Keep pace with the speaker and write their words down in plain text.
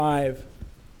5.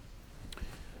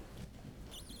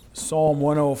 Psalm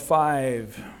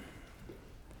 105.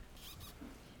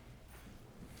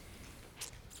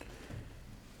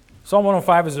 Psalm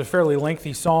 105 is a fairly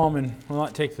lengthy psalm, and we'll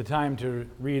not take the time to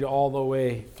read all the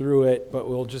way through it, but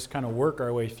we'll just kind of work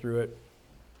our way through it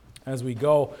as we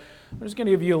go. I'm just going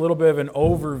to give you a little bit of an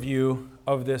overview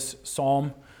of this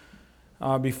psalm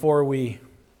before we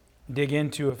dig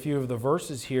into a few of the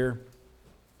verses here.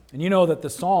 And you know that the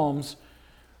Psalms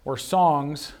were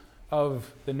songs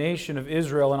of the nation of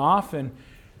Israel, and often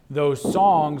those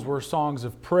songs were songs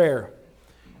of prayer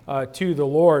to the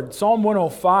Lord. Psalm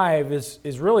 105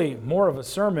 is really more of a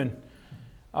sermon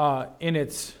in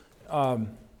its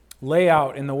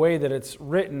layout, in the way that it's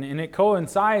written, and it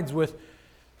coincides with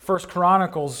 1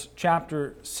 Chronicles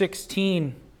chapter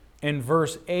 16 and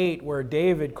verse 8, where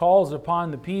David calls upon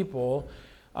the people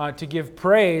to give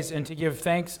praise and to give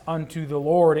thanks unto the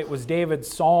Lord. It was David's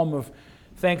psalm of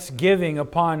thanksgiving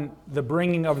upon the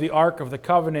bringing of the Ark of the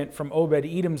Covenant from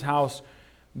Obed-Edom's house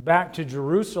back to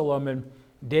Jerusalem, and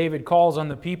David calls on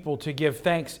the people to give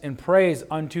thanks and praise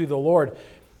unto the Lord.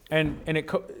 And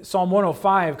Psalm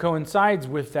 105 coincides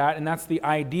with that, and that's the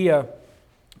idea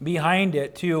behind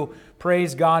it, to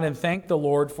praise God and thank the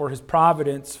Lord for His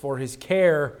providence, for His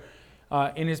care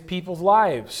in His people's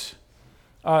lives.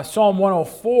 Psalm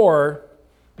 104,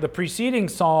 the preceding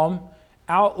psalm,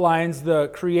 outlines the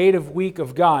creative week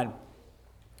of God.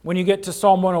 When you get to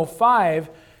Psalm 105,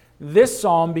 this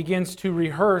psalm begins to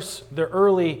rehearse the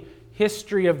early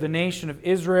history of the nation of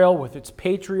Israel with its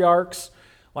patriarchs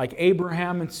like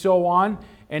Abraham and so on,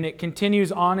 and it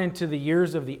continues on into the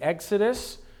years of the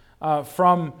Exodus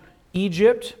from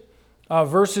Egypt.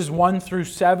 Verses 1 through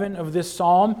 7 of this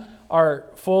psalm are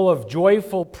full of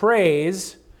joyful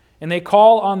praise, and they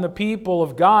call on the people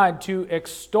of God to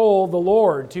extol the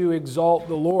Lord, to exalt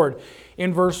the Lord.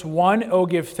 In verse 1, "O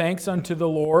give thanks unto the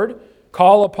Lord,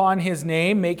 call upon His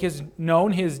name, make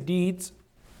known His deeds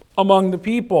among the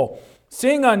people.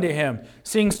 Sing unto Him,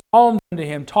 sing psalms unto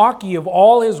Him, talk ye of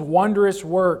all His wondrous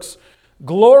works.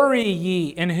 Glory ye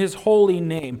in His holy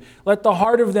name. Let the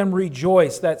heart of them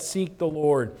rejoice that seek the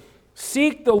Lord.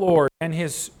 Seek the Lord and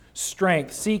His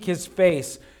strength, seek His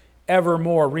face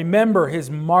evermore. Remember His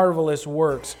marvelous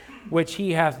works which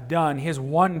He hath done, His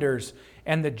wonders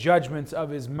and the judgments of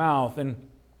His mouth." And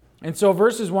so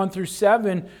verses 1 through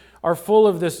 7 are full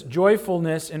of this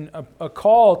joyfulness and a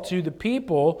call to the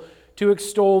people to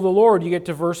extol the Lord. You get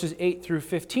to verses 8 through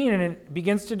 15, and it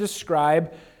begins to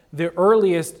describe the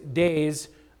earliest days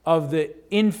of the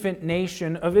infant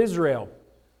nation of Israel.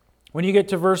 When you get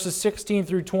to verses 16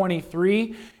 through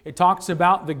 23, it talks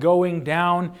about the going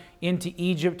down into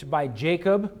Egypt by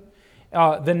Jacob.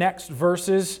 The next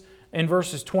verses, in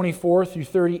verses 24 through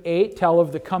 38, tell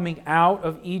of the coming out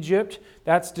of Egypt.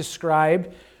 That's described.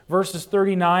 Verses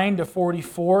 39 to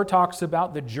 44 talks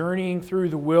about the journeying through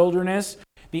the wilderness,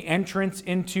 the entrance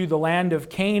into the land of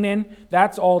Canaan.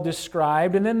 That's all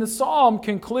described. And then the psalm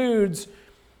concludes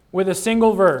with a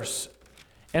single verse.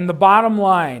 And the bottom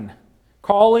line,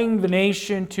 calling the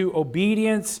nation to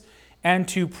obedience and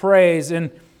to praise. And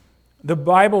the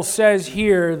Bible says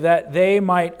here that they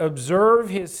might observe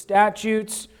His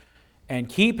statutes and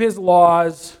keep His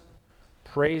laws.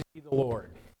 Praise ye the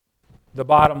Lord. The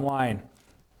bottom line.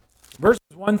 Verses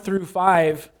 1 through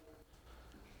 5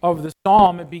 of the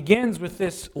psalm, it begins with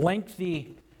this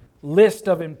lengthy list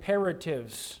of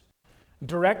imperatives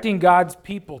directing God's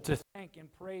people to thank and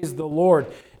praise the Lord.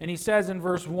 And he says in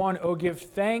verse 1, "O give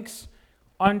thanks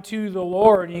unto the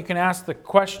Lord." And you can ask the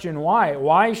question, why?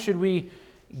 Why should we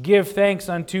give thanks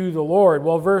unto the Lord?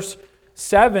 Well, verse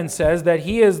 7 says that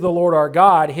He is the Lord our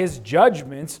God. His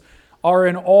judgments are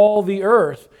in all the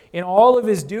earth. In all of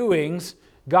His doings,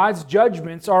 God's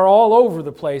judgments are all over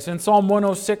the place. In Psalm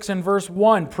 106 and verse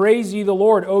 1, "Praise ye the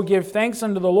Lord, O give thanks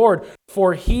unto the Lord,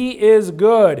 for He is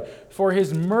good, for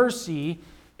His mercy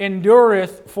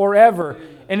endureth forever."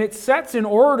 And it sets in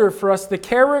order for us the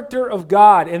character of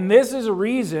God. And this is a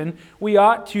reason we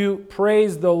ought to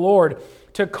praise the Lord.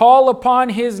 To call upon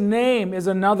His name is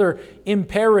another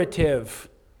imperative.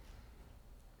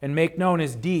 And make known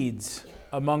His deeds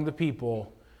among the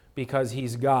people, because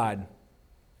He's God.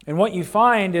 And what you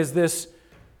find is this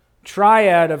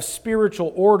triad of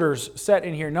spiritual orders set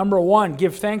in here. Number 1,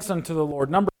 give thanks unto the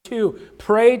Lord. Number 2,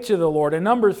 pray to the Lord. And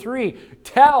number 3,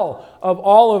 tell of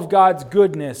all of God's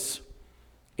goodness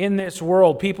in this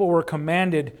world. People were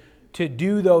commanded to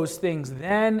do those things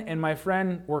then, and my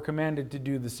friend, we're commanded to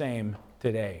do the same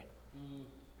today.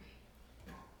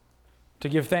 To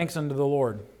give thanks unto the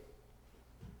Lord.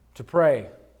 To pray.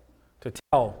 To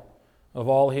tell of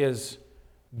all His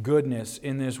goodness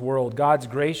in this world. God's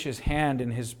gracious hand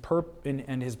and His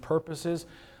purposes,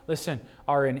 listen,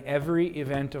 are in every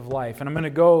event of life. And I'm going to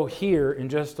go here in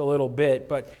just a little bit,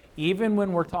 but even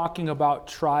when we're talking about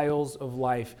trials of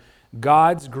life,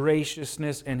 God's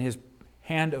graciousness and His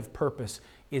hand of purpose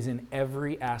is in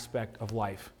every aspect of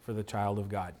life for the child of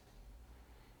God.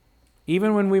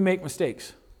 Even when we make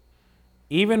mistakes,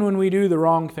 even when we do the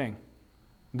wrong thing,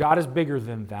 God is bigger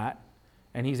than that,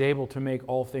 and He's able to make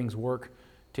all things work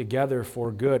together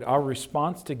for good. Our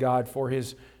response to God for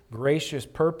His gracious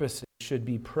purposes should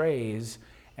be praise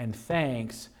and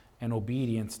thanks and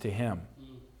obedience to Him.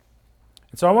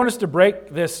 And so I want us to break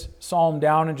this psalm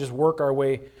down and just work our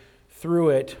way through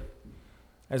it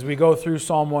as we go through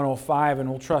Psalm 105, and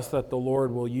we'll trust that the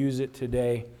Lord will use it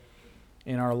today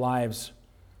in our lives.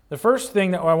 The first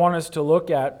thing that I want us to look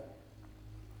at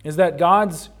is that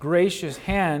God's gracious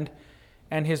hand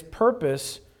and His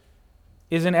purpose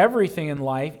is in everything in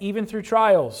life, even through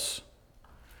trials.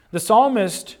 The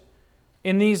psalmist,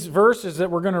 in these verses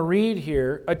that we're going to read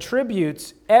here,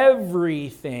 attributes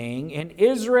everything in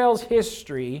Israel's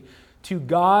history to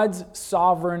God's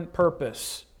sovereign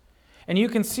purpose. And you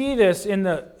can see this in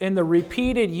the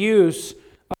repeated use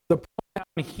of the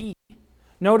pronoun He.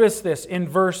 Notice this in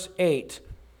verse 8.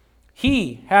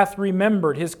 He hath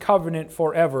remembered His covenant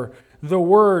forever, the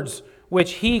words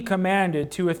which He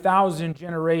commanded to 1,000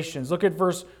 generations. Look at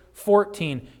verse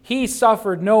 14. He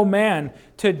suffered no man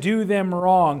to do them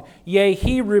wrong. Yea,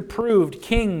 He reproved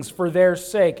kings for their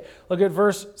sake. Look at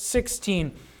verse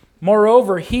 16.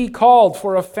 Moreover, He called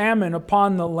for a famine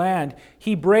upon the land.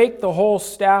 He brake the whole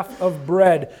staff of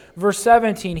bread. Verse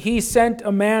 17. He sent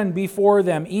a man before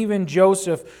them, even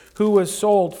Joseph, who was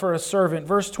sold for a servant.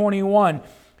 Verse 21.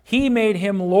 He made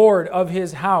him Lord of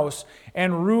his house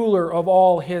and ruler of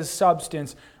all his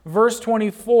substance. Verse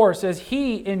 24 says,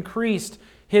 He increased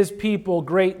His people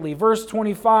greatly. Verse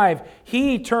 25,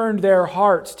 He turned their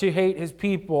hearts to hate His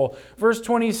people. Verse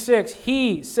 26,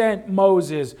 He sent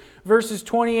Moses. Verses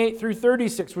 28 through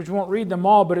 36, which we won't read them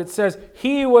all, but it says,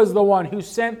 He was the one who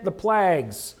sent the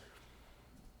plagues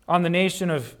on the nation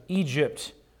of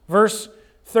Egypt. Verse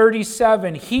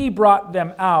 37, He brought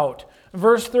them out.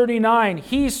 Verse 39,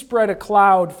 He spread a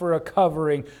cloud for a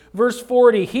covering. Verse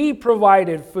 40, He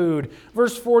provided food.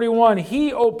 Verse 41,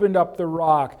 He opened up the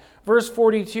rock. Verse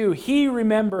 42, He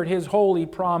remembered His holy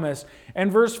promise. And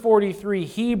verse 43,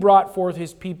 He brought forth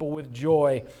His people with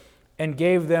joy and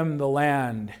gave them the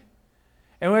land.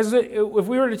 And if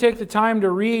we were to take the time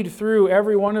to read through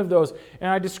every one of those, and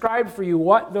I described for you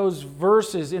what those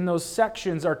verses in those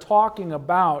sections are talking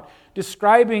about,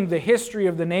 describing the history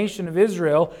of the nation of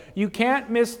Israel, you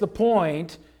can't miss the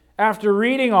point, after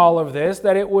reading all of this,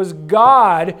 that it was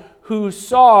God who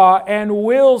saw and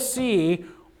will see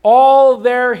all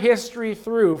their history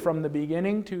through from the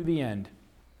beginning to the end.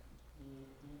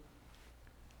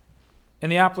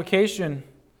 And the application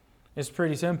is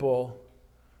pretty simple.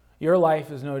 Your life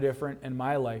is no different, and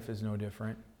my life is no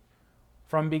different.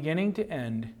 From beginning to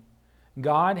end,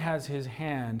 God has His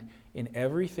hand in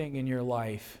everything in your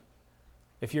life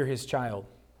if you're His child.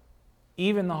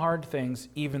 Even the hard things,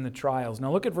 even the trials.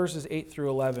 Now look at verses 8 through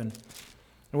 11, and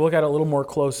we'll look at it a little more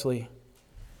closely.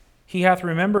 He hath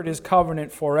remembered His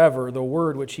covenant forever, the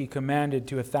word which He commanded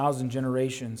to 1,000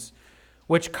 generations,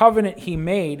 which covenant He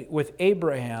made with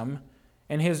Abraham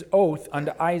and His oath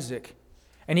unto Isaac.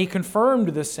 And He confirmed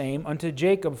the same unto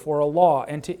Jacob for a law,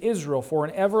 and to Israel for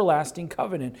an everlasting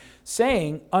covenant,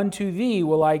 saying, Unto thee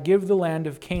will I give the land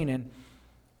of Canaan,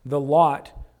 the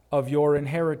lot of your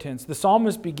inheritance. The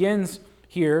psalmist begins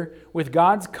here with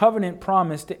God's covenant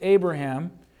promise to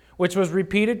Abraham, which was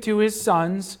repeated to his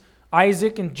sons,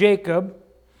 Isaac and Jacob,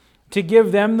 to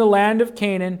give them the land of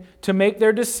Canaan, to make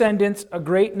their descendants a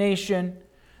great nation.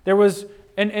 There was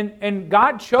And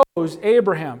God chose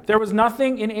Abraham. There was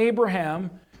nothing in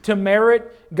Abraham to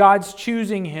merit God's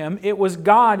choosing him. It was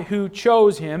God who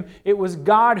chose him. It was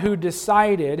God who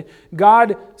decided.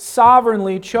 God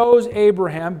sovereignly chose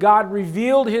Abraham. God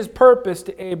revealed His purpose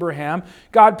to Abraham.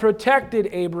 God protected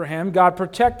Abraham. God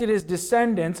protected his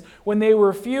descendants when they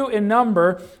were few in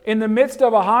number. In the midst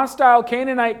of a hostile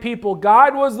Canaanite people,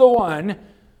 God was the one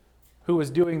who was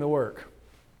doing the work.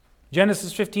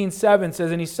 Genesis 15:7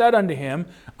 says, And He said unto him,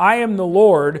 I am the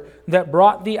Lord that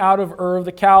brought thee out of Ur of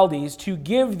the Chaldees to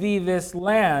give thee this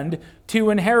land to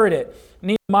inherit it.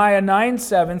 Nehemiah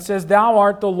 9:7 says, Thou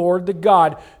art the Lord the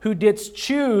God, who didst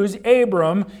choose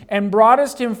Abram, and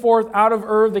broughtest him forth out of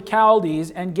Ur of the Chaldees,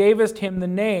 and gavest him the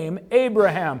name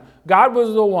Abraham. God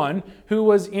was the one who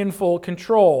was in full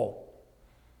control.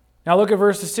 Now look at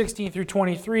verses 16 through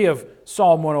 23 of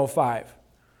Psalm 105.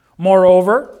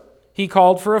 Moreover, He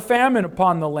called for a famine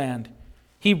upon the land.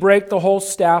 He brake the whole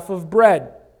staff of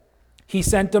bread. He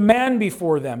sent a man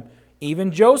before them,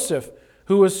 even Joseph,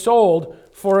 who was sold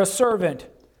for a servant,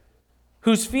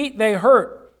 whose feet they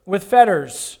hurt with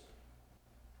fetters.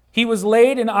 He was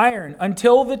laid in iron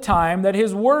until the time that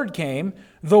his word came.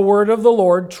 The word of the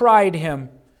Lord tried him.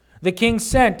 The king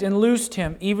sent and loosed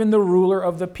him, even the ruler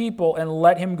of the people, and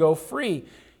let him go free.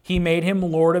 He made him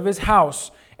lord of his house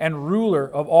and ruler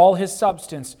of all his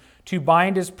substance, to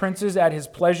bind his princes at his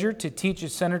pleasure, to teach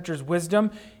his senators wisdom.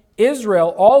 Israel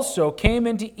also came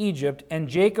into Egypt, and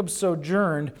Jacob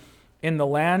sojourned in the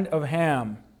land of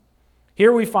Ham.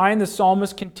 Here we find the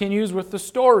psalmist continues with the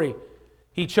story.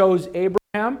 He chose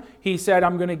Abraham. He said,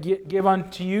 I'm going to give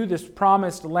unto you this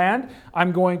promised land.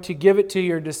 I'm going to give it to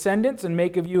your descendants and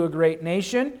make of you a great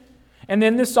nation. And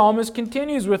then the psalmist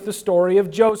continues with the story of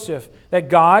Joseph, that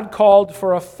God called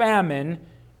for a famine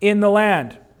in the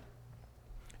land.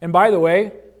 And by the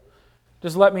way,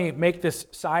 just let me make this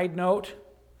side note.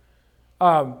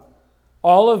 All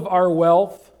of our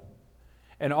wealth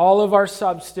and all of our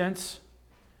substance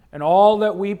and all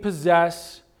that we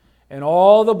possess and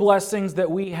all the blessings that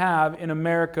we have in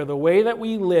America, the way that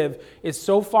we live is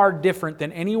so far different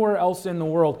than anywhere else in the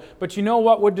world. But you know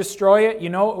what would destroy it? You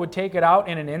know what would take it out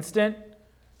in an instant?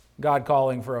 God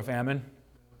calling for a famine.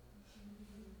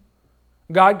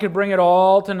 God could bring it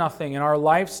all to nothing, and our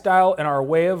lifestyle and our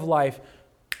way of life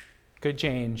could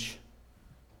change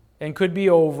and could be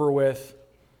over with.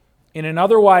 In an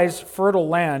otherwise fertile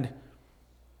land,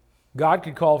 God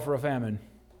could call for a famine.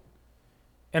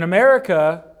 And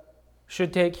America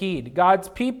should take heed. God's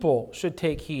people should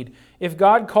take heed. If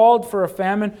God called for a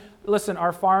famine, listen,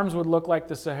 our farms would look like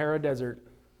the Sahara Desert,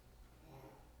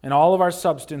 and all of our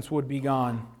substance would be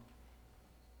gone.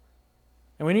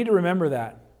 And we need to remember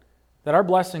that our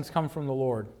blessings come from the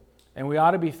Lord, and we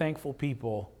ought to be thankful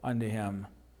people unto Him.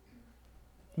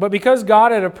 But because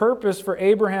God had a purpose for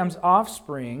Abraham's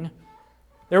offspring,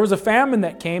 there was a famine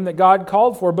that came that God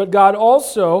called for, but God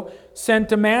also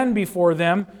sent a man before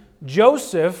them,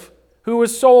 Joseph, who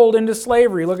was sold into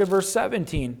slavery. Look at verse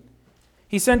 17.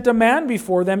 He sent a man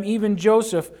before them, even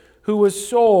Joseph, who was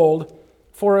sold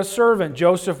for a servant.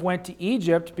 Joseph went to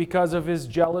Egypt because of his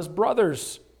jealous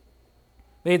brothers.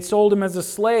 They had sold him as a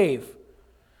slave.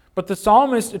 But the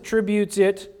psalmist attributes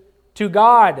it to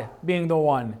God being the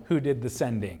one who did the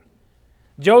sending.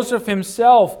 Joseph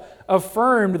himself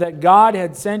affirmed that God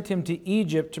had sent him to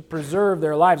Egypt to preserve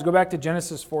their lives. Go back to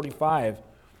Genesis 45.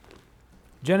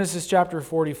 Genesis chapter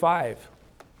 45.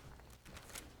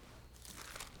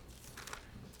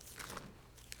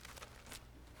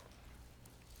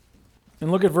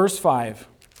 And look at verse 5.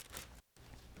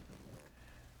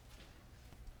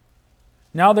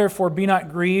 Now therefore be not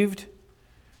grieved,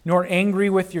 nor angry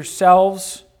with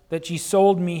yourselves, that ye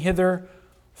sold me hither,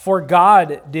 for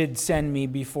God did send me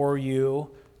before you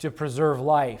to preserve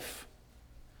life.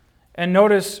 And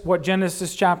notice what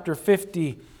Genesis chapter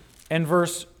 50 and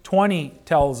verse 20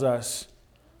 tells us.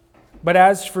 But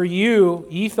as for you,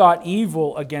 ye thought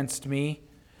evil against me,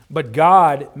 but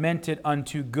God meant it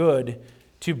unto good,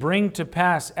 to bring to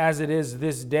pass as it is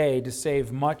this day, to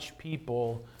save much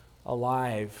people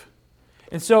alive.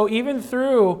 And so even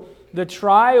through the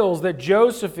trials that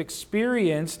Joseph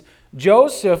experienced,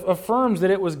 Joseph affirms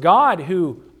that it was God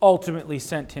who ultimately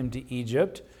sent him to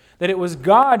Egypt, that it was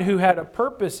God who had a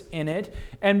purpose in it,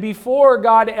 and before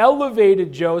God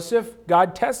elevated Joseph,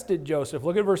 God tested Joseph.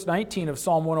 Look at verse 19 of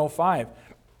Psalm 105.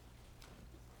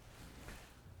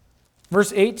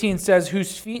 Verse 18 says,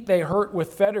 whose feet they hurt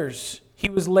with fetters. He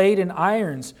was laid in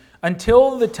irons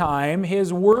until the time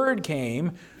his word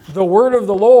came. The word of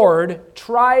the Lord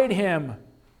tried him.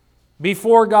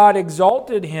 Before God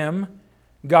exalted him,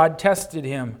 God tested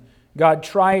him. God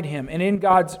tried him. And in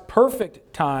God's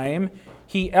perfect time,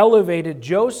 He elevated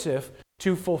Joseph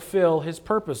to fulfill his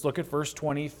purpose. Look at verse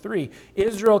 23.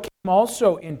 Israel came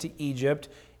also into Egypt,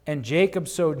 and Jacob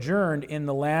sojourned in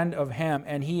the land of Ham.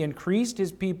 And he increased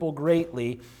his people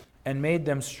greatly and made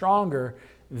them stronger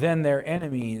than their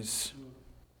enemies.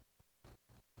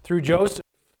 Through Joseph,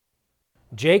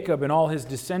 Jacob and all his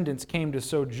descendants came to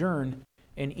sojourn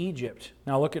in Egypt.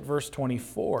 Now look at verse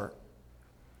 24.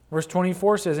 Verse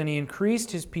 24 says, and he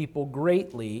increased his people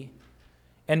greatly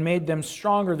and made them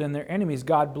stronger than their enemies.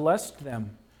 God blessed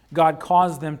them. God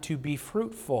caused them to be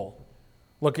fruitful.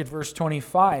 Look at verse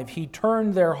 25. He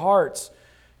turned their hearts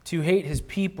to hate his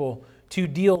people, to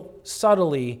deal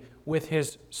subtly with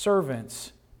his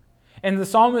servants. And the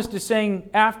psalmist is saying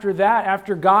after that,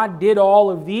 after God did all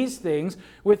of these things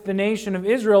with the nation of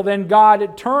Israel, then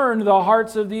God turned the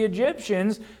hearts of the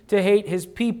Egyptians to hate his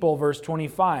people, verse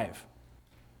 25.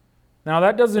 Now,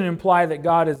 that doesn't imply that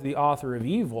God is the author of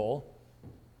evil.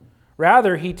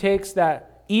 Rather, he takes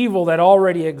that evil that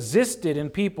already existed in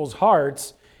people's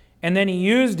hearts, and then he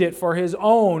used it for his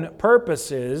own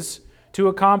purposes to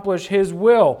accomplish his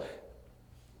will.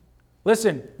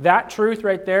 Listen, that truth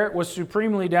right there was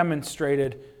supremely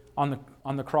demonstrated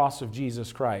on the cross of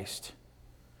Jesus Christ,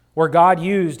 where God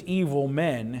used evil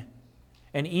men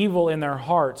and evil in their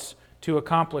hearts to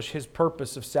accomplish his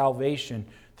purpose of salvation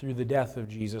through the death of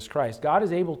Jesus Christ. God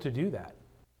is able to do that.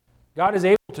 God is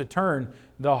able to turn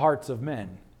the hearts of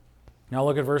men. Now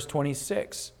look at verse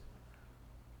 26.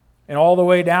 And all the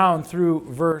way down through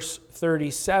verse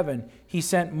 37, he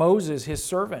sent Moses, his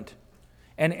servant,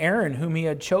 and Aaron, whom he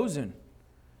had chosen.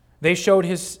 They showed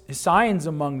his signs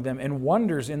among them and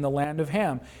wonders in the land of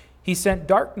Ham. He sent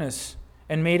darkness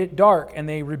and made it dark, and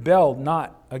they rebelled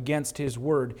not against his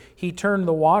word. He turned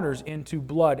the waters into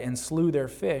blood and slew their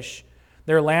fish.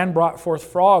 Their land brought forth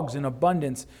frogs in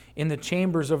abundance in the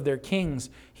chambers of their kings.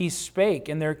 He spake,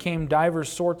 and there came divers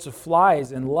sorts of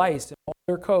flies and lice in all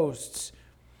their coasts.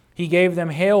 He gave them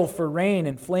hail for rain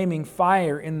and flaming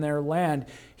fire in their land.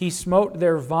 He smote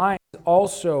their vines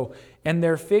also and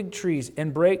their fig trees,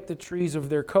 and brake the trees of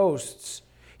their coasts.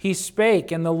 He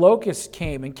spake, and the locusts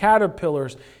came, and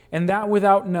caterpillars, and that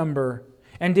without number,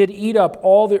 and did eat up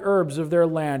all the herbs of their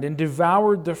land, and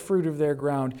devoured the fruit of their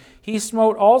ground. He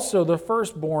smote also the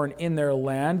firstborn in their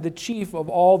land, the chief of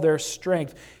all their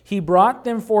strength. He brought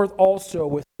them forth also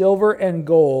with silver and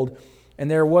gold, and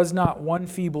there was not one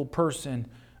feeble person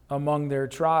among their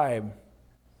tribe.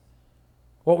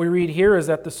 What we read here is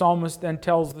that the psalmist then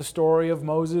tells the story of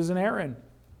Moses and Aaron,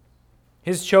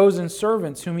 his chosen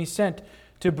servants whom he sent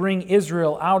to bring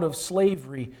Israel out of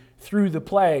slavery through the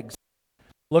plagues.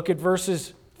 Look at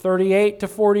verses 38 to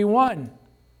 41.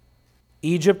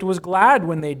 Egypt was glad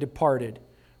when they departed,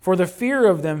 for the fear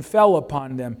of them fell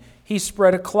upon them. He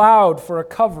spread a cloud for a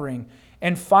covering,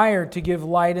 and fire to give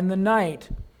light in the night.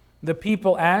 The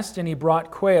people asked, and he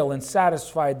brought quail and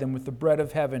satisfied them with the bread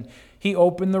of heaven. He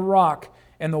opened the rock,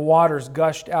 and the waters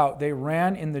gushed out. They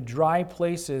ran in the dry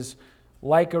places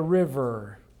like a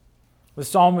river. The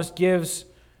psalmist gives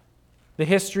the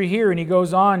history here, and he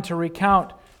goes on to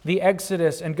recount the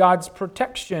Exodus and God's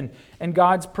protection and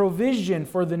God's provision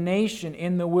for the nation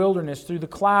in the wilderness through the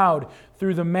cloud,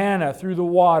 through the manna, through the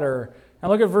water. Now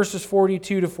look at verses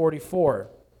 42 to 44.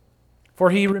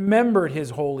 For he remembered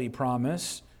his holy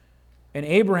promise, and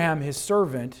Abraham his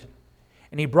servant,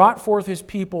 and he brought forth his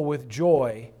people with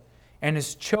joy, and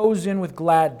his chosen with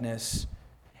gladness,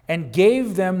 and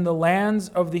gave them the lands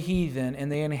of the heathen,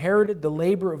 and they inherited the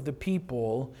labor of the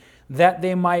people, that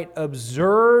they might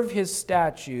observe his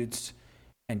statutes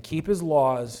and keep his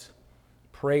laws.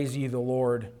 Praise ye the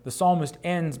Lord. The psalmist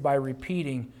ends by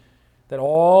repeating that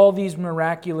all these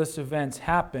miraculous events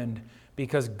happened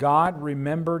because God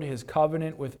remembered his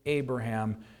covenant with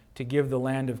Abraham to give the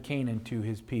land of Canaan to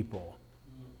his people.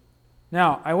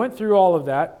 Now, I went through all of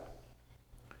that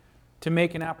to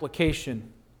make an application.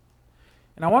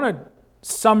 And I want to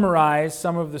summarize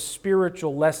some of the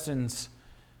spiritual lessons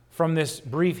from this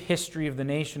brief history of the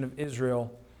nation of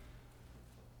Israel.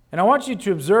 And I want you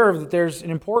to observe that there's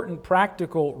an important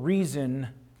practical reason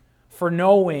for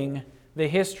knowing the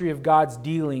history of God's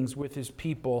dealings with his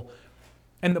people.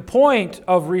 And the point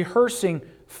of rehearsing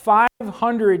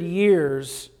 500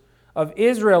 years of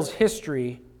Israel's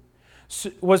history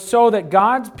was so that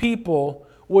God's people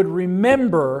would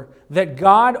remember that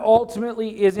God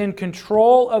ultimately is in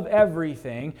control of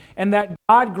everything, and that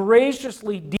God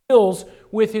graciously deals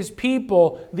with his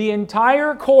people the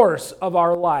entire course of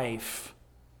our life.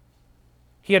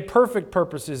 He had perfect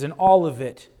purposes in all of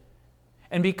it.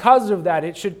 And because of that,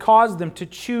 it should cause them to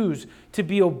choose to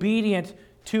be obedient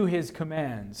to his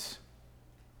commands.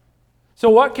 So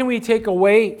what can we take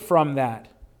away from that?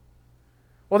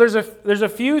 Well, there's a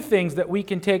few things that we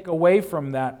can take away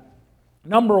from that.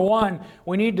 Number one,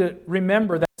 we need to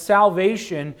remember that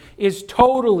salvation is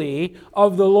totally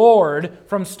of the Lord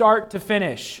from start to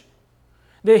finish.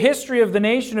 The history of the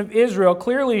nation of Israel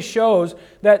clearly shows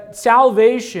that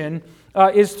salvation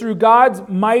is through God's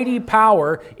mighty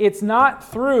power. It's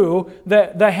not through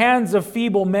the hands of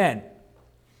feeble men.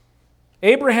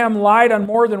 Abraham lied on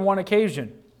more than one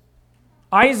occasion.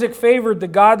 Isaac favored the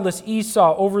godless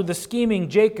Esau over the scheming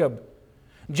Jacob.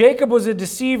 Jacob was a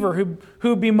deceiver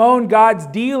who bemoaned God's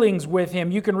dealings with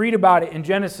him. You can read about it in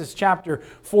Genesis chapter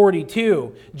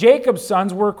 42. Jacob's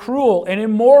sons were cruel and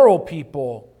immoral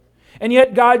people. And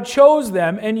yet God chose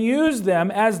them and used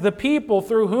them as the people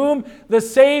through whom the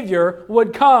Savior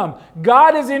would come.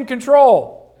 God is in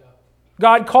control.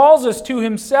 God calls us to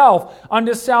himself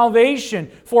unto salvation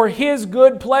for his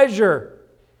good pleasure.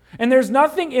 And there's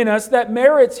nothing in us that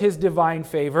merits His divine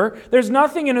favor. There's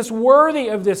nothing in us worthy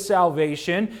of this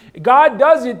salvation. God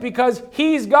does it because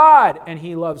He's God and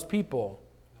He loves people.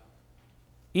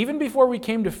 Even before we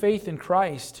came to faith in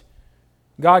Christ,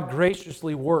 God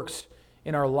graciously works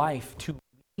in our life to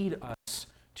lead us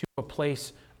to a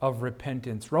place of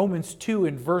repentance. Romans 2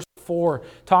 in verse 4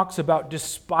 talks about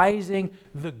despising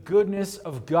the goodness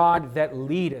of God that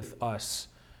leadeth us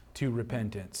to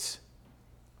repentance.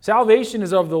 Salvation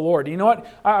is of the Lord. You know what?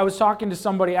 I was talking to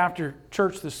somebody after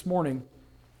church this morning,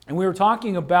 and we were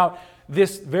talking about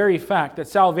this very fact that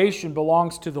salvation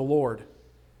belongs to the Lord.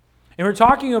 And we're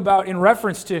talking about in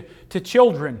reference to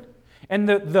children and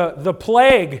the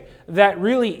plague that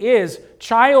really is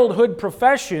childhood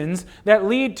professions that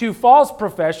lead to false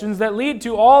professions, that lead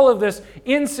to all of this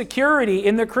insecurity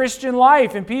in the Christian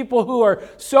life, and people who are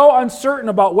so uncertain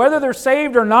about whether they're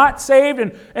saved or not saved,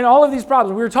 and all of these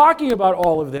problems. We were talking about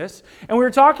all of this, and we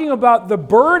were talking about the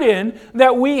burden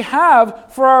that we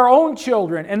have for our own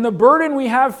children and the burden we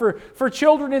have for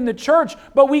children in the church,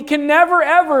 but we can never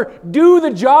ever do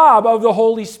the job of the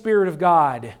Holy Spirit of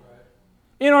God.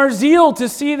 In our zeal to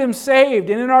see them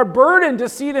saved and in our burden to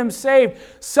see them saved,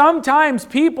 sometimes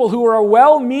people who are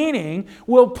well-meaning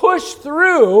will push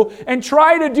through and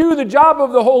try to do the job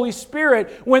of the Holy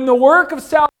Spirit when the work of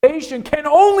salvation can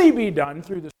only be done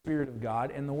through the Spirit of God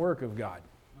and the work of God.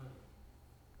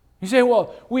 You say,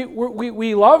 well,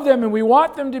 we love them and we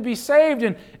want them to be saved.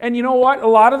 And you know what? A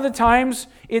lot of the times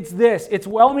it's this. It's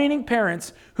well-meaning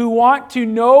parents who want to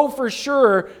know for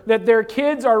sure that their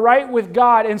kids are right with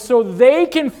God, and so they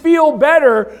can feel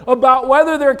better about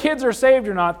whether their kids are saved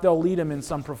or not, they'll lead them in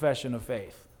some profession of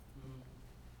faith.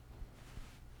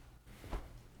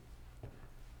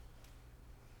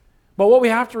 But what we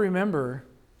have to remember,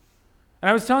 and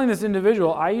I was telling this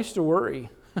individual, I used to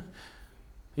worry. I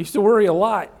used to worry a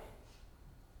lot.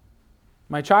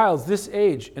 My child's this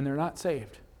age and they're not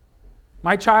saved.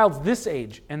 My child's this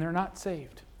age and they're not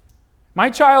saved. My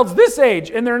child's this age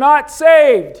and they're not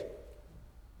saved.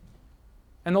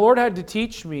 And the Lord had to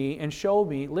teach me and show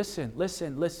me,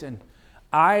 listen.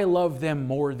 I love them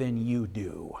more than you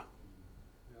do.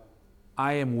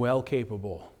 I am well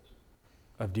capable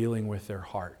of dealing with their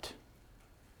heart.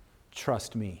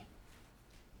 Trust me.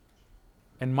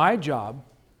 And my job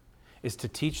is to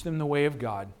teach them the way of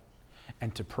God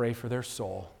and to pray for their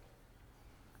soul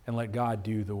and let God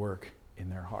do the work in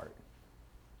their heart.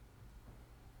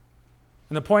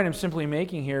 And the point I'm simply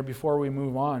making here before we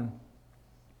move on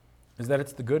is that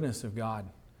it's the goodness of God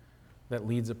that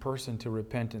leads a person to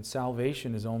repentance.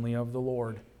 Salvation is only of the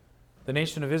Lord. The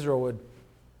nation of Israel would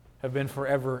have been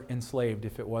forever enslaved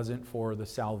if it wasn't for the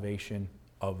salvation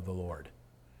of the Lord.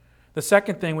 The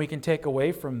second thing we can take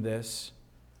away from this,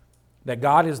 that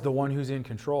God is the one who's in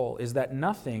control, is that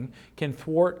nothing can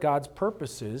thwart God's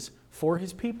purposes for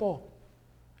His people.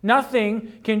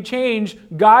 Nothing can change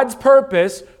God's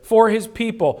purpose for His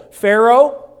people.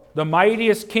 Pharaoh, the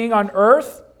mightiest king on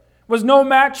earth, was no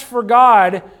match for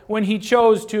God when He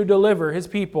chose to deliver His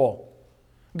people.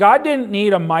 God didn't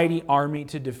need a mighty army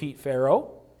to defeat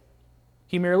Pharaoh.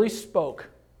 He merely spoke.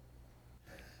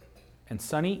 And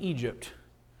sunny Egypt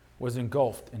was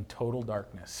engulfed in total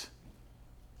darkness.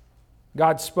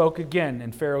 God spoke again,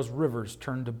 and Pharaoh's rivers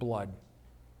turned to blood.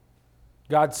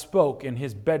 God spoke, and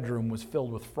his bedroom was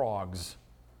filled with frogs.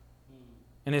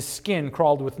 And his skin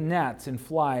crawled with gnats and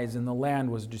flies, and the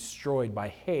land was destroyed by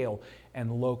hail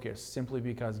and locusts, simply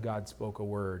because God spoke a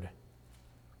word.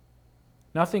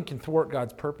 Nothing can thwart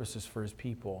God's purposes for His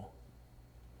people.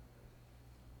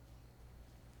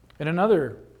 And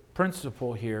another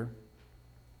principle here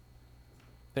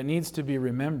that needs to be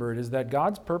remembered is that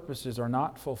God's purposes are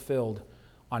not fulfilled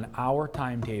on our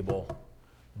timetable,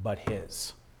 but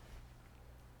His.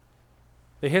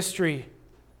 The history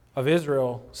of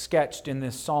Israel sketched in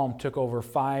this psalm took over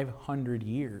 500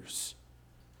 years,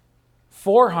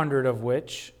 400 of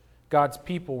which God's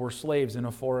people were slaves in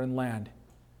a foreign land.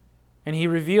 And He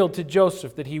revealed to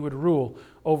Joseph that he would rule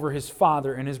over his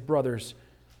father and his brothers.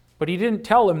 But He didn't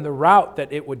tell him the route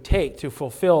that it would take to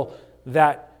fulfill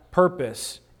that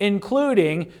purpose,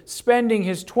 including spending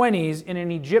his 20s in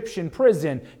an Egyptian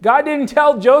prison. God didn't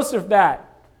tell Joseph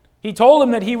that. He told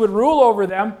him that he would rule over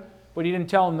them, but He didn't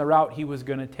tell him the route he was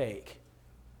going to take.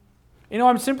 You know,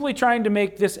 I'm simply trying to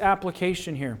make this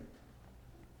application here.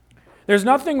 There's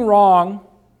nothing wrong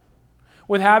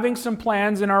with having some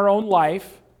plans in our own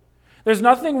life. There's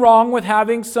nothing wrong with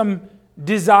having some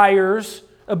desires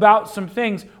about some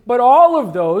things, but all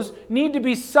of those need to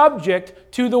be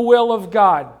subject to the will of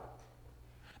God.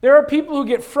 There are people who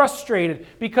get frustrated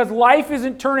because life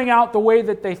isn't turning out the way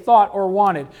that they thought or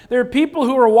wanted. There are people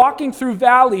who are walking through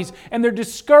valleys and they're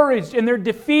discouraged and they're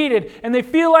defeated and they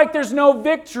feel like there's no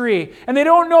victory and they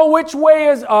don't know which way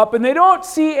is up and they don't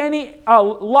see any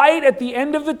light at the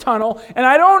end of the tunnel, and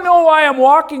I don't know why I'm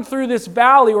walking through this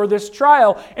valley or this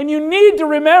trial. And you need to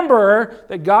remember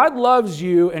that God loves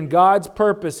you and God's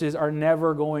purposes are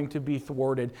never going to be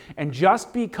thwarted. And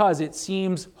just because it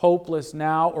seems hopeless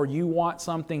now or you want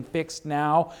something fixed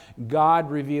now, God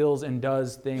reveals and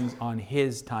does things on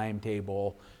His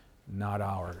timetable, not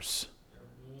ours.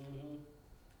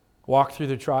 Walk through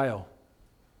the trial.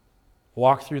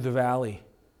 Walk through the valley.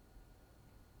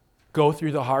 Go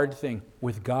through the hard thing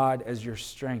with God as your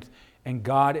strength and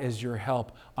God as your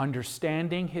help,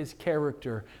 understanding His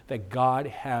character, that God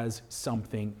has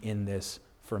something in this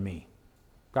for me.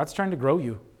 God's trying to grow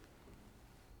you.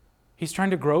 He's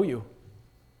trying to grow you.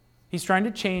 He's trying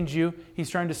to change you. He's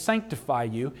trying to sanctify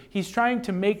you. He's trying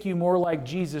to make you more like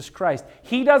Jesus Christ.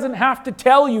 He doesn't have to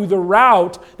tell you the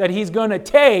route that He's going to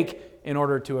take in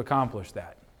order to accomplish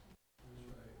that.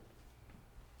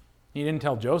 He didn't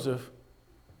tell Joseph.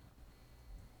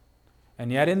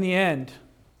 And yet in the end,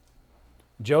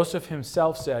 Joseph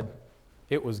himself said,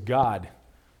 it was God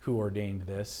who ordained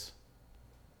this.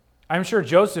 I'm sure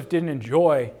Joseph didn't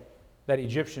enjoy that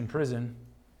Egyptian prison.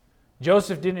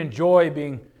 Joseph didn't enjoy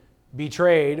being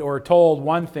betrayed or told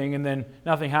one thing and then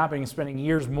nothing happening and spending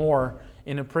years more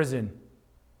in a prison.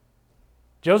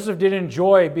 Joseph didn't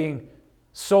enjoy being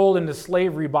sold into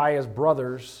slavery by his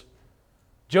brothers.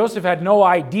 Joseph had no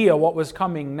idea what was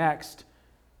coming next.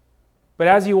 But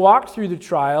as he walked through the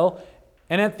trial,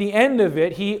 and at the end of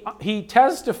it, he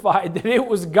testified that it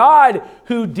was God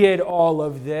who did all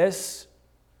of this.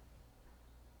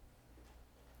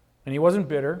 And he wasn't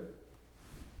bitter.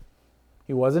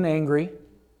 He wasn't angry.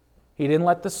 He didn't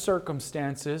let the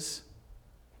circumstances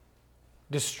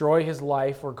destroy his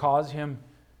life or cause him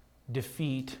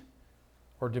defeat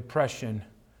or depression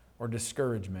or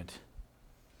discouragement.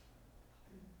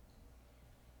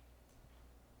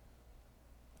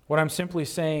 What I'm simply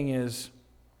saying is,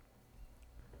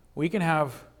 we can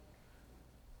have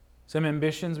some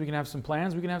ambitions, we can have some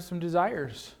plans, we can have some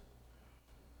desires.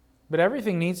 But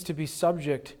everything needs to be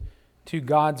subject to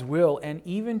God's will and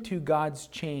even to God's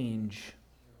change.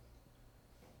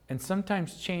 And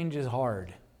sometimes change is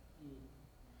hard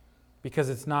because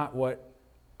it's not what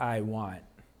I want.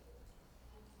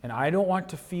 And I don't want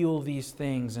to feel these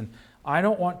things, and I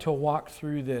don't want to walk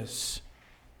through this.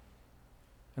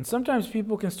 And sometimes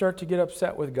people can start to get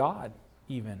upset with God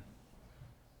even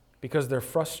because they're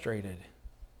frustrated.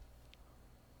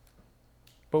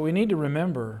 But we need to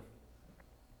remember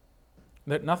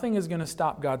that nothing is going to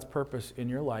stop God's purpose in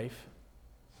your life.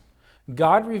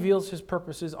 God reveals His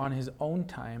purposes on His own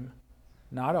time,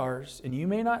 not ours. And you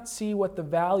may not see what the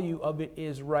value of it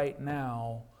is right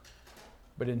now,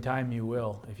 but in time you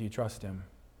will if you trust Him.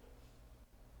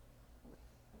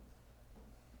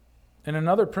 And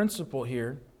another principle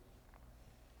here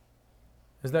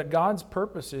is that God's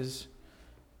purposes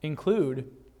include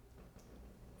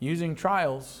using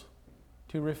trials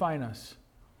to refine us.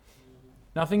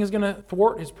 Nothing is going to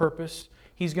thwart His purpose.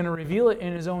 He's going to reveal it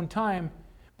in His own time,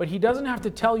 but He doesn't have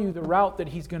to tell you the route that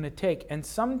He's going to take. And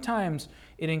sometimes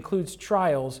it includes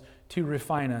trials to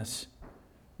refine us.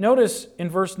 Notice in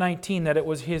verse 19 that it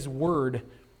was His word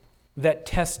that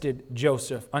tested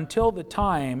Joseph. Until the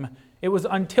time, it was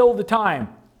until the time.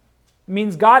 It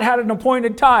means God had an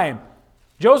appointed time.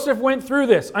 Joseph went through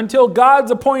this until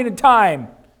God's appointed time,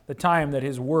 the time that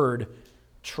His word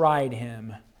tried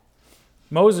him.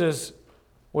 Moses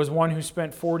was one who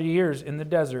spent 40 years in the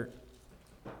desert.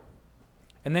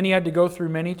 And then he had to go through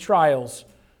many trials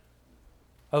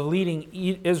of leading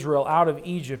Israel out of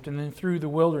Egypt and then through the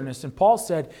wilderness. And Paul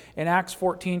said in Acts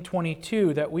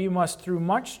 14:22 that we must through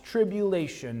much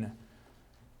tribulation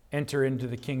enter into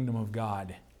the kingdom of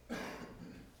God.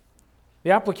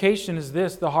 The application is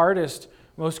this: the hardest,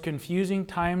 most confusing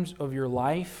times of your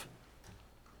life,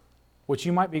 which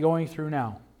you might be going through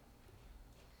now,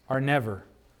 are never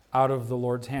out of the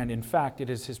Lord's hand. In fact, it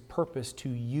is His purpose to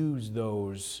use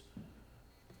those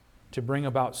to bring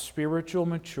about spiritual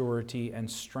maturity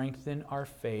and strengthen our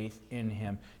faith in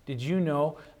Him. Did you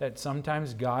know that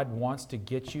sometimes God wants to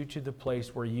get you to the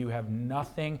place where you have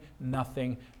nothing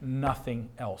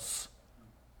else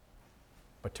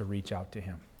but to reach out to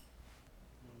Him?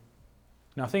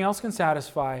 Nothing else can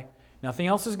satisfy. Nothing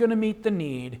else is going to meet the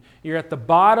need. You're at the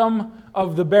bottom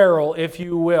of the barrel, if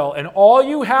you will, and all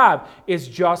you have is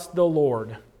just the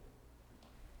Lord.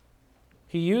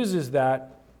 He uses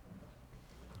that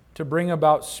to bring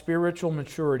about spiritual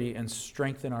maturity and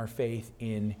strengthen our faith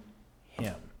in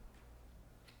Him.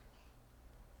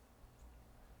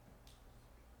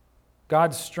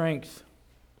 God's strength,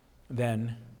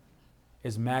 then,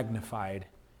 is magnified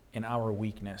in our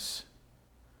weakness,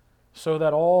 so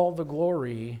that all the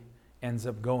glory ends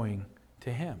up going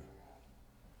to Him.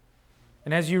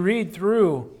 And as you read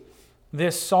through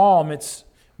this psalm, it's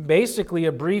basically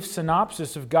a brief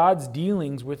synopsis of God's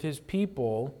dealings with His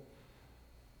people.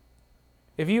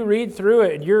 If you read through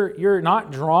it, you're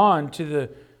not drawn to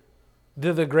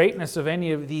the greatness of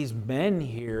any of these men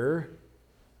here,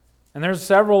 and there's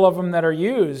several of them that are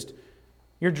used.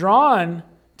 You're drawn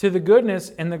to the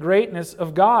goodness and the greatness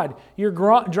of God. You're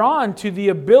drawn to the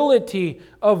ability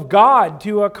of God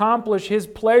to accomplish His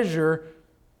pleasure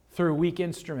through weak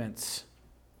instruments.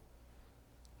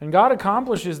 And God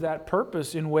accomplishes that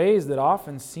purpose in ways that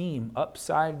often seem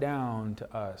upside down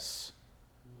to us.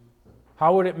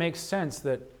 How would it make sense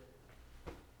that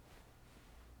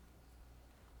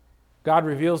God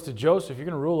reveals to Joseph, you're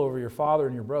going to rule over your father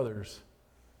and your brothers,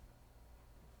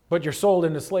 but you're sold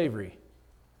into slavery?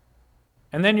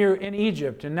 And then you're in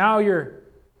Egypt, and now you're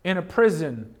in a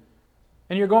prison,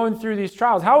 and you're going through these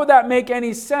trials. How would that make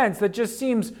any sense? That just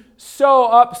seems so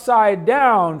upside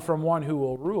down from one who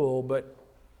will rule, but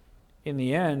in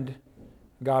the end,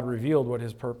 God revealed what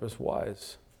His purpose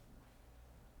was.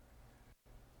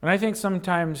 And I think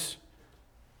sometimes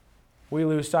we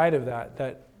lose sight of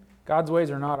that God's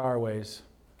ways are not our ways.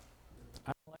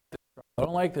 I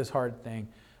don't like this hard thing,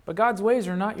 but God's ways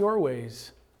are not your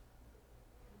ways.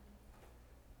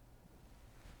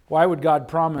 Why would God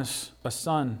promise a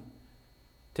son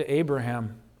to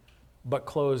Abraham but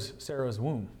close Sarah's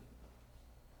womb?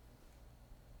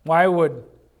 Why would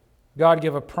God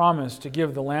give a promise to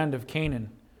give the land of Canaan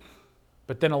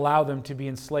but then allow them to be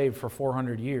enslaved for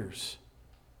 400 years?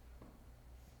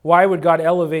 Why would God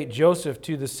elevate Joseph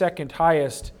to the second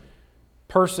highest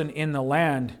person in the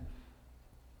land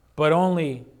but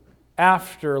only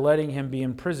after letting him be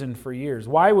imprisoned for years?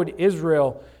 Why would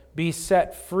Israel be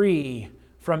set free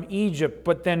from Egypt,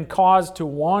 but then caused to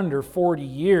wander 40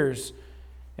 years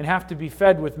and have to be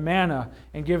fed with manna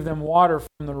and give them water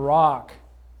from the rock?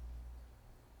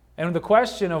 And the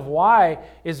question of why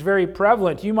is very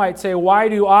prevalent. You might say, why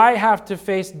do I have to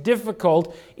face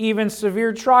difficult, even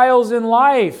severe trials in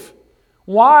life?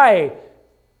 Why?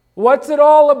 What's it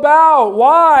all about?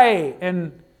 Why?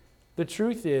 And the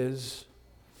truth is,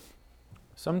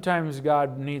 sometimes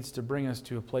God needs to bring us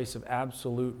to a place of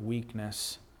absolute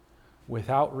weakness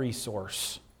without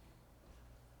resource,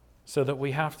 so that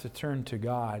we have to turn to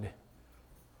God,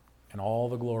 and all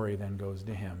the glory then goes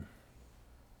to Him.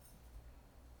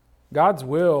 God's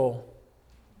will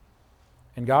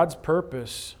and God's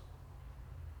purpose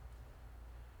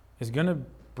is going to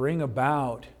bring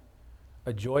about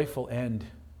a joyful end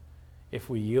if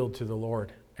we yield to the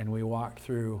Lord and we walk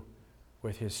through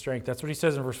with His strength. That's what He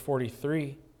says in verse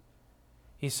 43.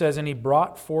 He says, and He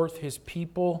brought forth His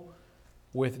people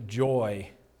with joy,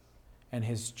 and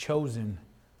His chosen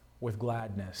with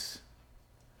gladness.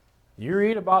 You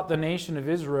read about the nation of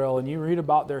Israel, and you read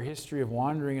about their history of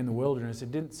wandering in the wilderness.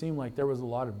 It didn't seem like there was a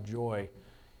lot of joy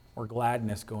or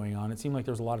gladness going on. It seemed like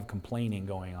there was a lot of complaining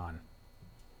going on.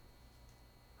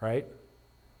 Right?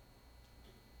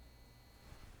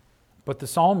 But the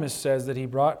psalmist says that He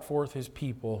brought forth His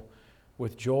people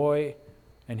with joy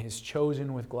and His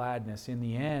chosen with gladness. In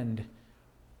the end,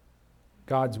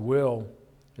 God's will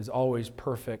is always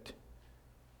perfect.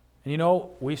 And you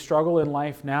know, we struggle in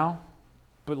life now,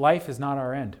 but life is not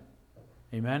our end.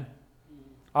 Amen?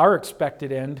 Our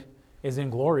expected end is in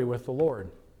glory with the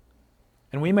Lord.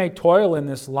 And we may toil in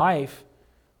this life,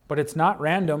 but it's not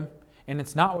random and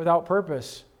it's not without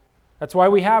purpose. That's why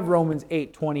we have Romans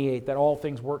 8:28, that all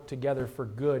things work together for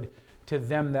good to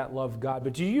them that love God.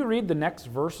 But do you read the next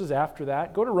verses after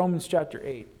that? Go to Romans chapter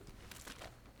 8.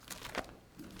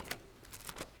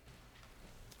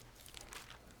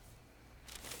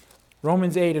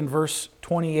 Romans 8 and verse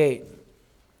 28.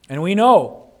 And we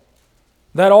know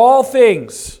that all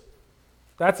things,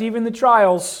 that's even the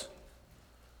trials,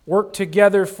 work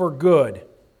together for good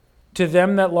to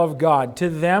them that love God, to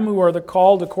them who are the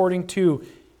called according to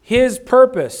His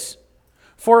purpose.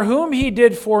 For whom He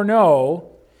did foreknow,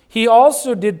 He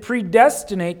also did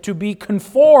predestinate to be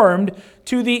conformed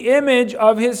to the image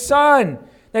of His Son,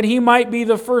 that He might be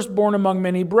the firstborn among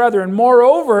many brethren.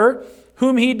 Moreover,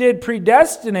 whom He did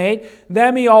predestinate,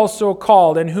 them He also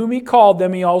called. And whom He called,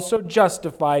 them He also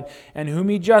justified. And whom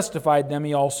He justified, them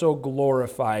He also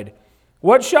glorified.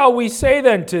 What shall we say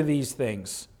then to these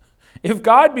things? If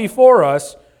God be for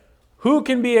us, who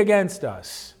can be against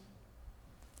us?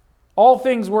 All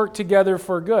things work together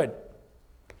for good.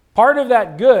 Part of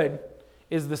that good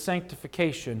is the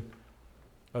sanctification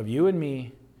of you and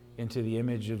me into the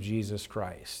image of Jesus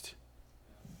Christ.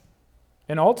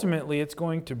 And ultimately, it's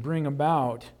going to bring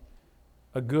about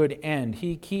a good end.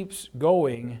 He keeps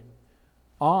going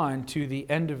on to the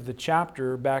end of the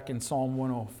chapter back in Psalm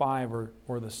 105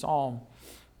 or the Psalm.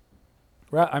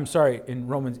 In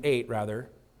Romans 8 rather,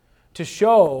 to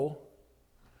show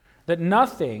that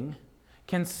nothing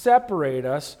can separate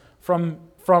us from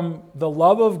the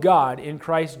love of God in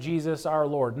Christ Jesus our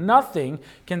Lord. Nothing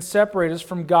can separate us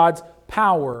from God's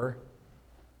power,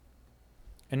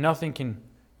 and nothing can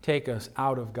take us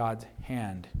out of God's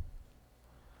hand.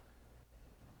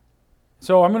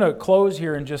 So I'm going to close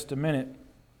here in just a minute.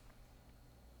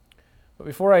 But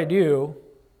before I do,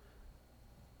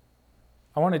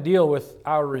 I want to deal with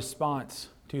our response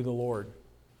to the Lord.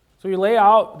 So we lay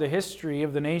out the history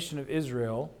of the nation of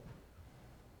Israel,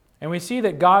 and we see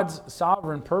that God's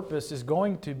sovereign purpose is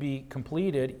going to be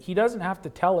completed. He doesn't have to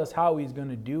tell us how He's going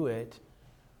to do it.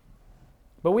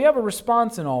 But we have a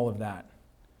response in all of that.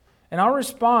 And our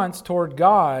response toward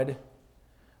God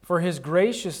for His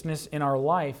graciousness in our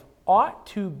life ought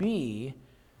to be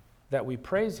that we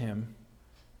praise Him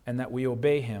and that we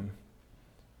obey Him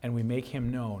and we make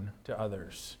Him known to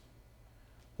others.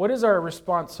 What is our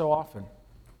response so often?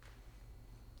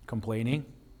 Complaining?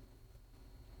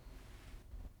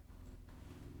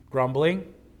 Grumbling?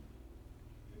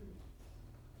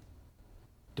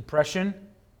 Depression?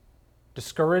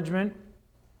 Discouragement?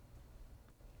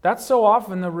 That's so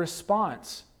often the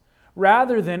response.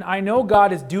 Rather than, I know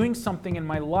God is doing something in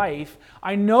my life.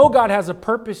 I know God has a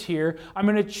purpose here. I'm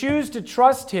going to choose to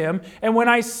trust Him. And when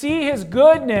I see His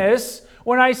goodness,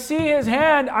 when I see His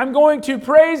hand, I'm going to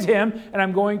praise Him and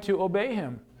I'm going to obey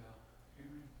Him.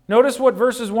 Notice what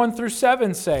verses 1 through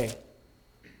 7 say.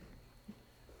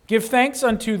 Give thanks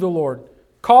unto the Lord.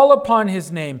 Call upon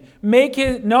His name. Make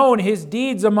known His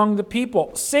deeds among the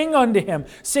people. Sing unto Him.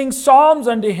 Sing psalms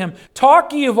unto Him.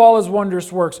 Talk ye of all His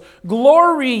wondrous works.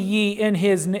 Glory ye in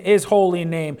His holy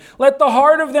name. Let the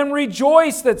heart of them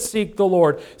rejoice that seek the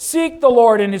Lord. Seek the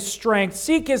Lord in His strength.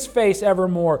 Seek His face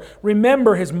evermore.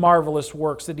 Remember His marvelous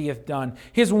works that He hath done,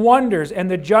 His wonders and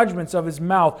the judgments of His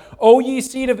mouth. O ye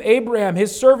seed of Abraham,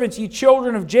 His servants, ye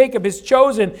children of Jacob, His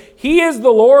chosen. He is the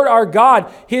Lord our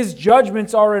God. His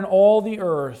judgments are in all the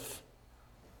earth.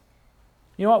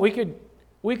 You know what?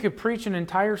 We could preach an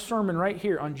entire sermon right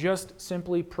here on just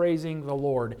simply praising the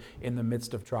Lord in the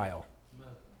midst of trial.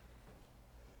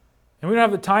 And we don't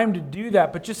have the time to do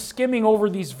that, but just skimming over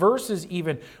these verses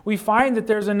even, we find that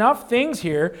there's enough things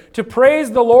here to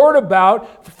praise the Lord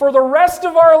about for the rest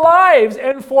of our lives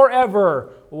and forever.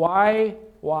 Why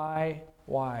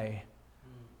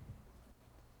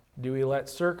do we let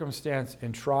circumstance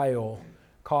and trial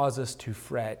cause us to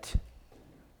fret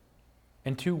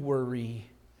and to worry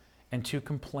and to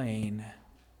complain?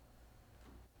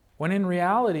 When in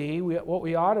reality, what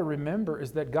we ought to remember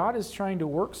is that God is trying to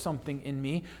work something in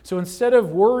me. So instead of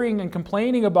worrying and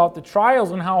complaining about the trials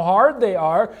and how hard they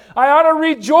are, I ought to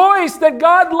rejoice that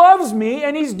God loves me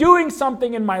and He's doing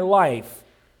something in my life.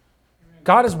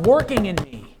 God is working in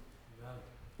me.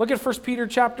 Look at 1 Peter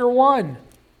chapter 1.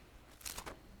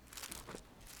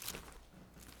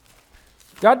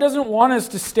 God doesn't want us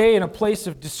to stay in a place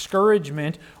of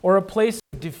discouragement or a place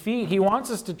of defeat. He wants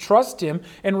us to trust Him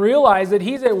and realize that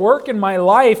He's at work in my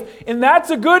life, and that's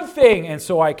a good thing, and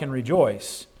so I can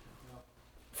rejoice.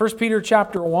 1 Peter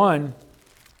chapter 1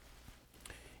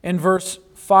 and verse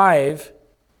 5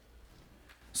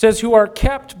 says, who are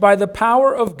kept by the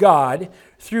power of God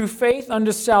through faith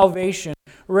unto salvation,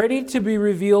 ready to be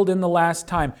revealed in the last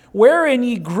time, wherein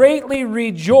ye greatly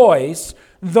rejoice,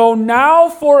 though now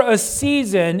for a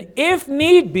season, if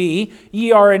need be,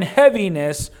 ye are in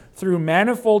heaviness through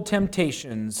manifold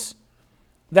temptations,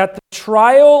 that the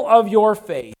trial of your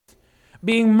faith,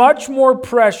 being much more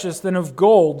precious than of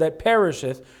gold that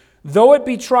perisheth, though it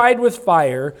be tried with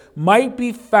fire, might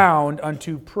be found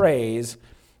unto praise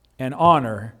and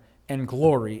honor and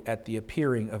glory at the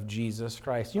appearing of Jesus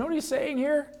Christ. You know what he's saying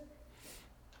here?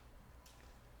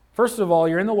 First of all,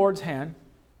 you're in the Lord's hand.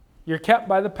 You're kept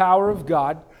by the power of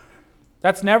God.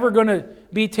 That's never going to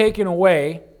be taken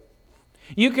away.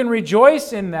 You can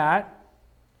rejoice in that,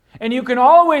 and you can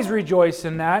always rejoice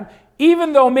in that,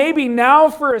 even though maybe now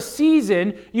for a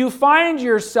season you find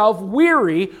yourself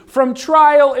weary from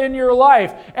trial in your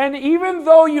life. And even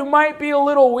though you might be a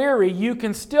little weary, you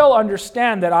can still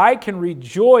understand that I can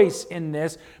rejoice in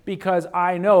this because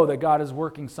I know that God is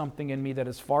working something in me that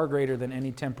is far greater than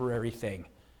any temporary thing.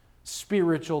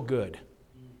 Spiritual good.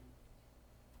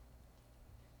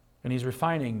 And He's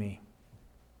refining me.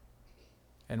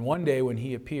 And one day when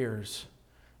he appears,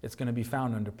 it's going to be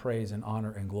found unto praise and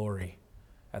honor and glory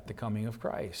at the coming of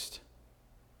Christ.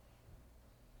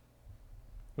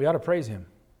 We ought to praise him,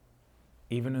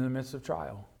 even in the midst of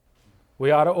trial.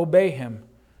 We ought to obey him.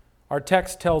 Our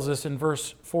text tells us in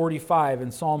verse 45,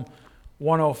 in Psalm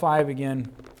 105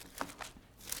 again,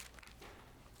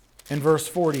 in verse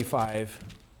 45,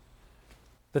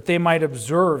 that they might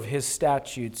observe his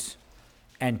statutes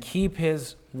and keep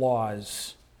his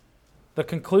laws. The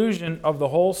conclusion of the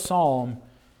whole psalm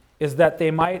is that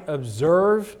they might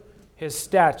observe his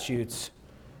statutes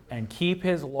and keep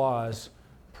his laws.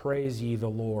 Praise ye the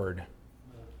Lord.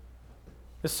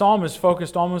 This psalm is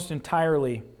focused almost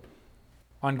entirely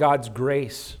on God's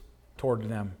grace toward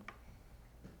them,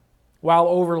 while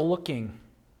overlooking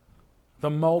the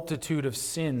multitude of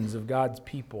sins of God's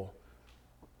people.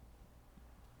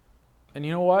 And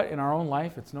you know what? In our own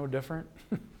life, it's no different.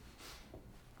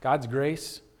 God's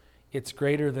grace, it's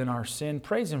greater than our sin.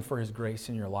 Praise him for his grace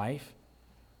in your life.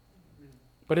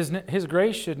 But his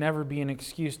grace should never be an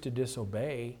excuse to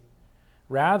disobey.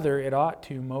 Rather, it ought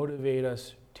to motivate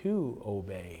us to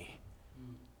obey.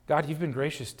 God, you've been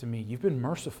gracious to me. You've been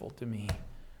merciful to me.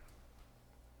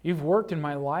 You've worked in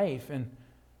my life, and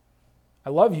I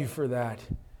love you for that,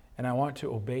 and I want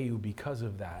to obey you because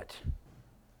of that.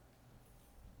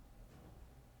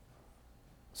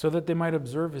 So that they might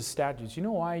observe his statutes. You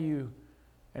know why you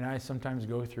and I sometimes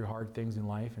go through hard things in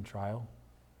life and trial?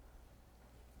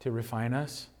 To refine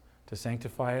us, to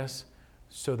sanctify us,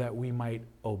 so that we might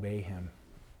obey him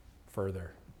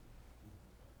further.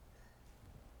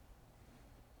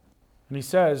 And he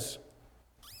says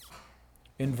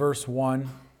in verse 1, and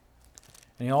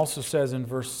he also says in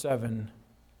verse 7,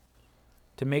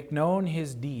 to make known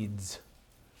his deeds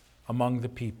among the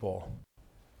people.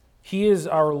 He is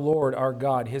our Lord, our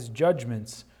God. His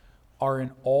judgments are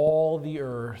in all the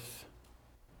earth.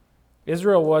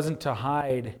 Israel wasn't to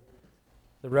hide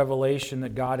the revelation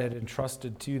that God had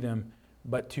entrusted to them,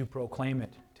 but to proclaim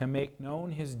it, to make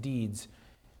known his deeds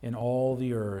in all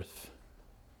the earth.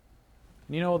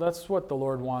 You know, that's what the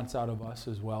Lord wants out of us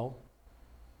as well.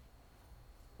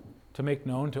 To make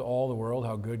known to all the world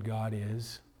how good God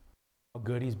is, how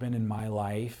good he's been in my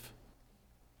life.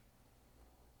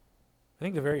 I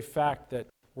think the very fact that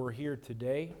we're here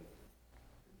today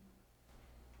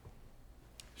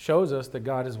shows us that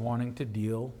God is wanting to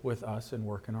deal with us and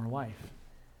work in our life.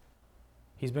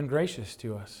 He's been gracious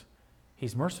to us.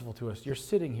 He's merciful to us. You're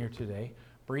sitting here today,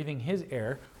 breathing his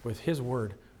air with his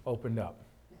word opened up.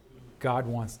 God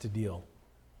wants to deal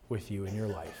with you in your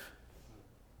life.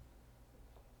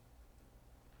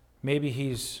 Maybe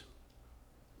he's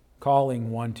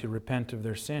calling one to repent of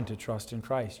their sin, to trust in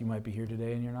Christ. You might be here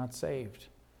today and you're not saved.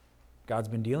 God's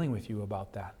been dealing with you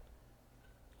about that.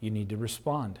 You need to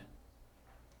respond.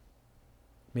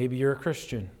 Maybe you're a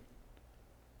Christian,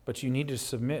 but you need to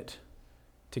submit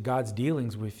to God's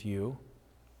dealings with you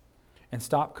and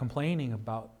stop complaining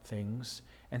about things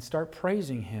and start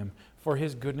praising him for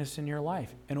his goodness in your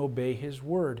life and obey his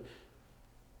word.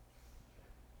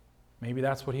 Maybe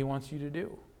that's what he wants you to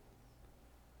do.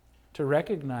 To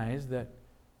recognize that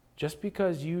just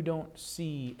because you don't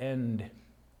see end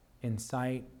in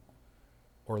sight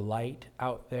or light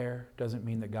out there doesn't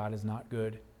mean that God is not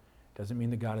good, doesn't mean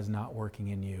that God is not working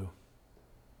in you.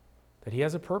 That he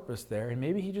has a purpose there, and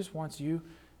maybe he just wants you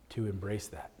to embrace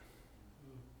that.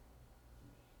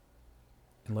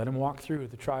 And let him walk through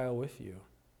the trial with you.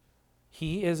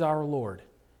 He is our Lord.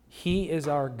 He is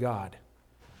our God.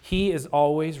 He is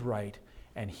always right,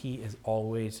 and he is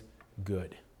always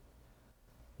good.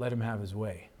 Let him have his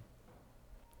way.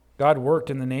 God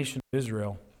worked in the nation of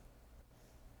Israel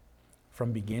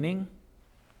from beginning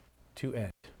to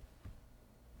end.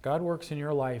 God works in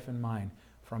your life and mine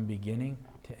from beginning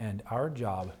to end. Our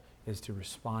job is to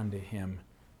respond to him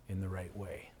in the right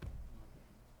way.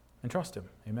 And trust him.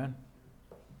 Amen?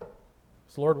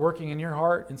 Is the Lord working in your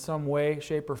heart in some way,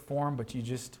 shape, or form, but you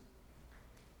just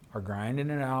are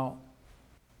grinding it out,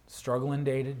 struggling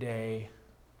day to day?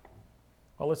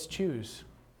 Well, let's choose.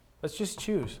 Let's just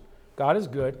choose. God is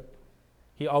good.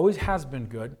 He always has been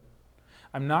good.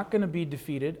 I'm not going to be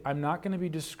defeated. I'm not going to be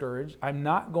discouraged. I'm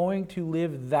not going to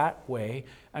live that way.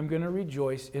 I'm going to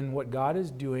rejoice in what God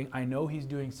is doing. I know he's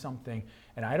doing something,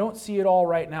 and I don't see it all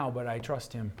right now, but I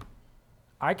trust him.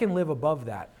 I can live above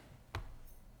that.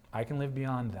 I can live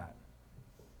beyond that.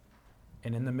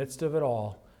 And in the midst of it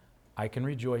all, I can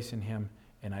rejoice in him,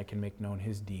 and I can make known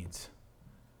his deeds.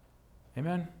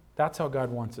 Amen? That's how God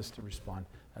wants us to respond.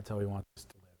 That's how he wants us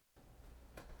to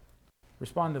live.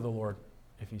 Respond to the Lord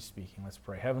if he's speaking. Let's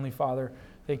pray. Heavenly Father,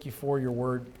 thank you for your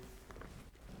word.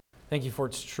 Thank you for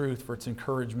its truth, for its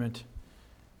encouragement.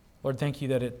 Lord, thank you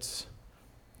that it's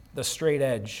the straight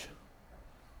edge.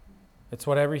 It's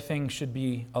what everything should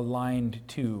be aligned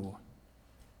to.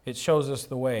 It shows us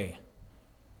the way.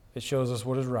 It shows us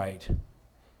what is right.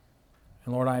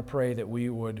 And Lord, I pray that we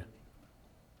would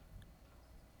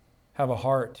have a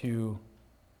heart to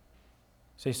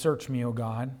say, search me, O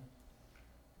God.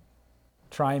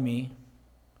 Try me.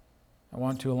 I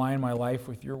want to align my life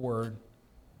with your word.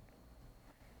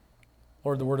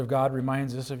 Lord, the word of God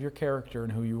reminds us of your character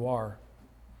and who you are.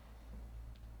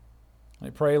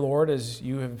 I pray, Lord, as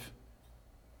you have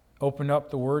opened up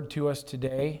the word to us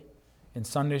today in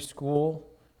Sunday school,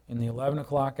 in the 11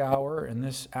 o'clock hour, in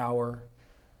this hour,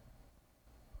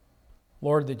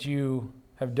 Lord, that you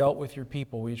have dealt with your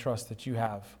people. We trust that you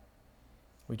have.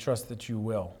 We trust that you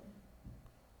will.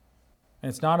 And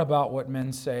it's not about what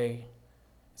men say.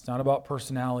 It's not about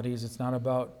personalities. It's not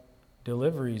about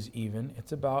deliveries even.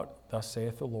 It's about, thus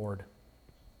saith the Lord.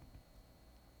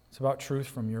 It's about truth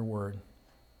from your word.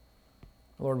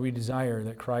 Lord, we desire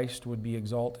that Christ would be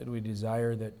exalted. We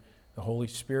desire that the Holy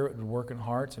Spirit would work in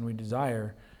hearts. And we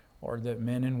desire, Lord, that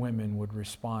men and women would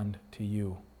respond to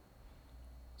you.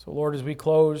 So, Lord, as we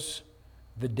close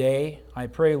the day, I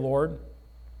pray, Lord,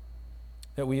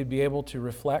 that we would be able to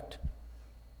reflect.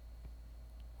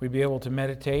 We'd be able to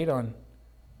meditate on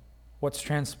what's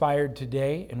transpired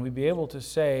today. And we'd be able to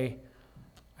say,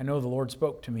 I know the Lord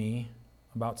spoke to me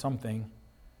about something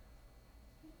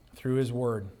through his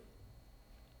word.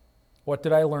 What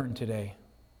did I learn today?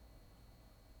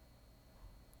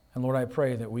 And Lord, I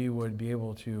pray that we would be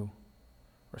able to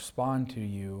respond to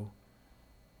you,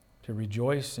 to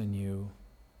rejoice in you,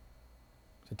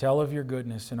 to tell of your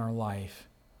goodness in our life.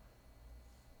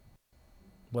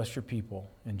 Bless your people.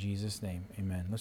 In Jesus' name, amen.